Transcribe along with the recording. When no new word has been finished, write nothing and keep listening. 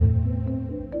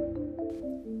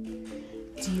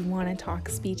Do you want to talk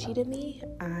Speechie to me?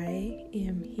 I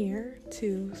am here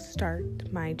to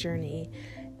start my journey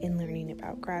in learning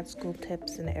about grad school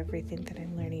tips and everything that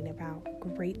I'm learning about.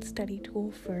 Great study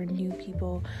tool for new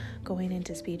people going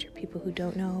into speech or people who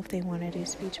don't know if they want to do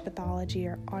speech pathology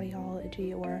or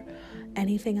audiology or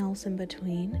anything else in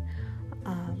between.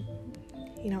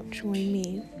 Join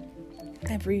me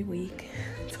every week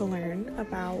to learn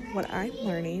about what I'm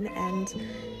learning and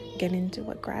get into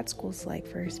what grad school's like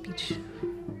for a speech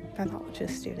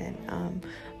pathologist student.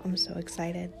 I'm so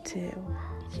excited to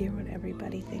hear what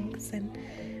everybody thinks and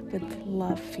would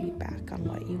love feedback on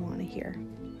what you want to hear.